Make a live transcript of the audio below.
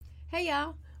Hey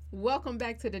y'all, welcome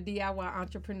back to the DIY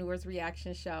Entrepreneurs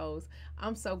Reaction Shows.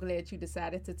 I'm so glad you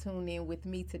decided to tune in with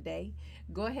me today.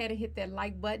 Go ahead and hit that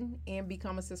like button and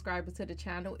become a subscriber to the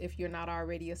channel if you're not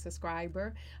already a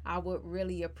subscriber. I would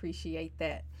really appreciate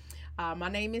that. My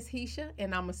name is Hisha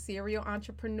and I'm a serial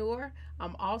entrepreneur.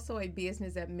 I'm also a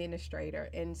business administrator,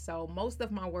 and so most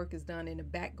of my work is done in the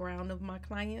background of my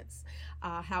clients.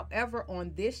 However,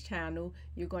 on this channel,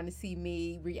 you're going to see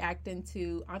me reacting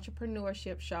to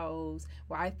entrepreneurship shows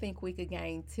where I think we could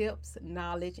gain tips,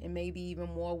 knowledge, and maybe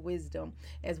even more wisdom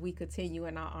as we continue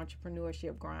in our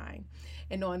entrepreneurship grind.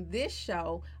 And on this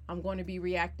show, I'm going to be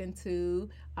reacting to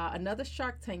another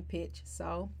Shark Tank pitch.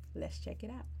 So let's check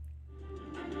it out.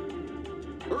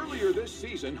 Earlier this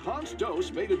season, Hans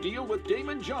Dost made a deal with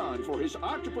Damon John for his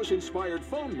octopus-inspired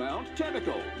phone mount,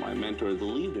 Tentikle. My mentor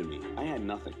believed in me. I had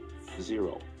nothing.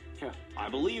 Zero. Yeah, I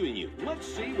believe in you. Let's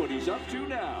see what he's up to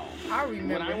now. I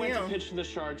remember when I went him. to pitch to the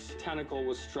Sharks, Tentikle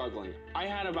was struggling. I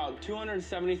had about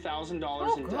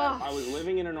 $270,000 in debt. gosh. I was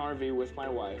living in an RV with my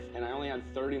wife, and I only had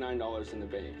 $39 in the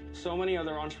bank. So many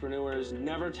other entrepreneurs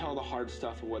never tell the hard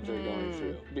stuff of what they're going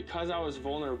through. Because I was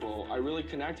vulnerable, I really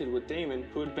connected with Damon,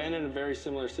 who had been in a very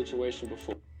similar situation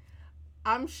before.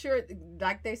 I'm sure,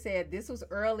 like they said, this was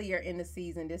earlier in the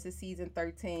season. This is season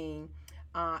 13.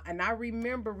 And I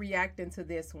remember reacting to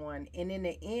this one. And in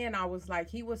the end, I was like,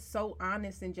 he was so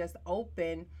honest and just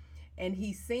open. And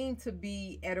he seemed to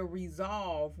be at a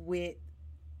resolve with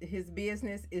his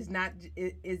business is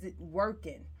it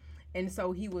working. And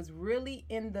so he was really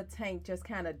in the tank, just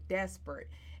kind of desperate.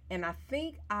 And I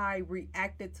think I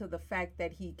reacted to the fact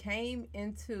that he came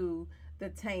into the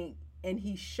tank and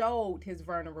he showed his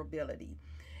vulnerability.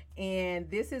 And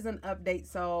this is an update,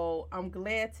 so I'm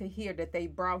glad to hear that they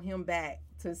brought him back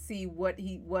to see what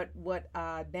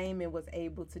Damon was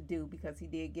able to do, because he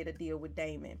did get a deal with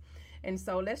Damon. And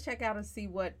so let's check out and see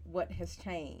what has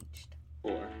changed.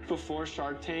 Before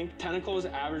Shark Tank, Tentikle was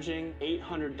averaging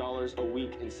 $800 a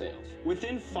week in sales.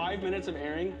 Within 5 minutes of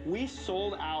airing, we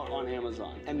sold out on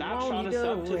Amazon, and that shot us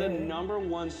up to the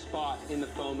 #1 spot in the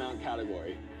phone mount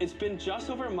category. It's been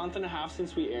just over a month and a half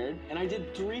since we aired, and I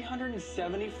did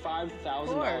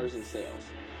 $375,000 in sales.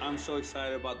 I'm so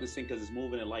excited about this thing because it's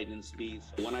moving at lightning speed.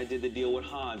 When I did the deal with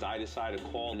Hans, I decided to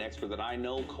call an expert that I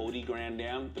know, Cody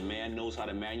Grandam. The man knows how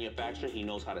to manufacture. He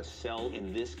knows how to sell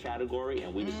in this category,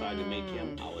 and we decided to make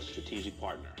him our strategic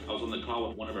partner. I was on the call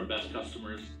with one of our best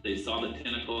customers. They saw the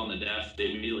Tentikle on the desk.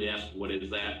 They immediately asked, what is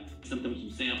that? Sent them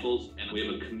some samples, and we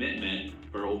have a commitment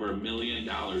for over $1 million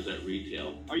at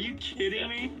retail. Are you kidding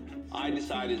me? I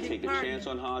decided to take a chance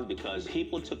on Hans because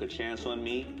people took a chance on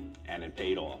me, and it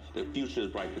paid off. The future is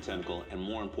bright for Tentikle, and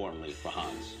more importantly, for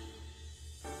Hans.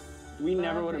 We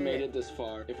never would have made it this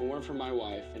far if it weren't for my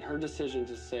wife and her decision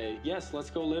to say, yes, let's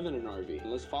go live in an RV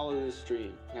and let's follow this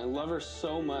dream. And I love her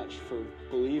so much for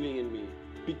believing in me.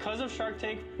 Because of Shark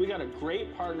Tank, we got a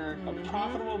great partner, a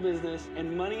profitable business,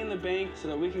 and money in the bank so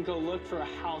that we can go look for a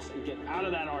house and get out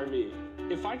of that RV.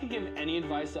 If I could give any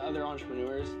advice to other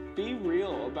entrepreneurs, be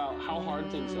real about how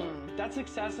hard things are. That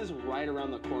success is right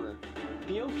around the corner.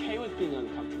 Be okay with being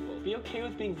uncomfortable. Be okay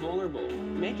with being vulnerable.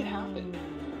 Make it happen.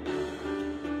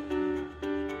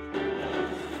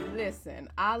 Listen,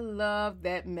 I love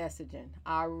that messaging.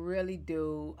 I really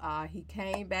do. He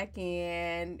came back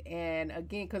in, and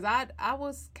again, because I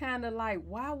was kind of like,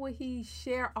 why would he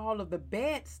share all of the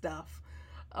bad stuff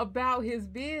about his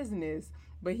business?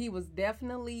 But he was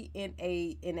definitely in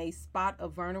a spot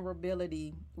of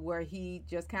vulnerability where he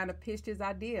just kind of pitched his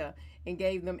idea and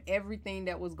gave them everything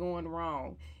that was going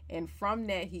wrong. And from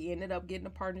that, he ended up getting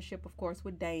a partnership, of course,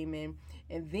 with Damon.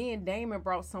 And then Damon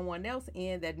brought someone else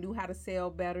in that knew how to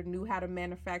sell better, knew how to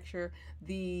manufacture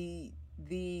the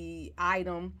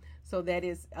item so that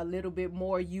it's a little bit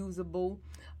more usable.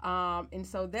 And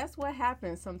so that's what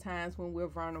happens sometimes when we're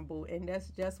vulnerable. And that's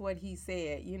just what he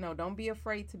said. You know, don't be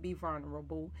afraid to be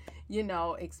vulnerable, you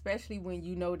know, especially when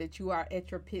you know that you are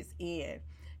at your pit's end.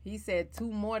 He said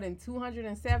more than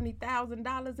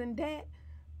 $270,000 in debt.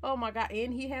 Oh my God.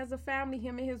 And he has a family,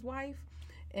 him and his wife.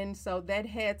 And so that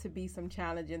had to be some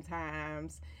challenging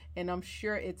times. And I'm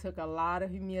sure it took a lot of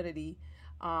humility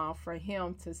for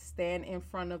him to stand in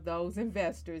front of those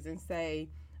investors and say,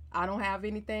 I don't have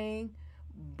anything,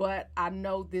 but I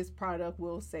know this product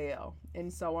will sell.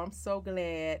 And so I'm so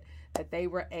glad that they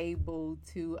were able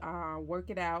to work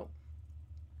it out.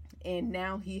 And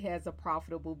now he has a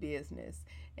profitable business.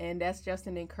 And that's just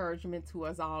an encouragement to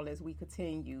us all as we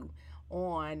continue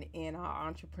on in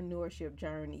our entrepreneurship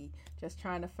journey, just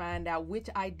trying to find out which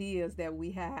ideas that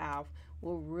we have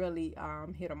will really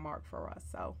hit a mark for us.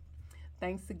 So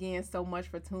thanks again so much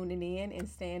for tuning in and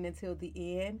staying until the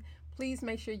end. Please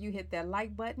make sure you hit that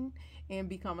like button and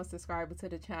become a subscriber to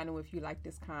the channel if you like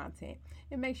this content.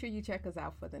 And make sure you check us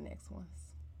out for the next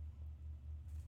ones.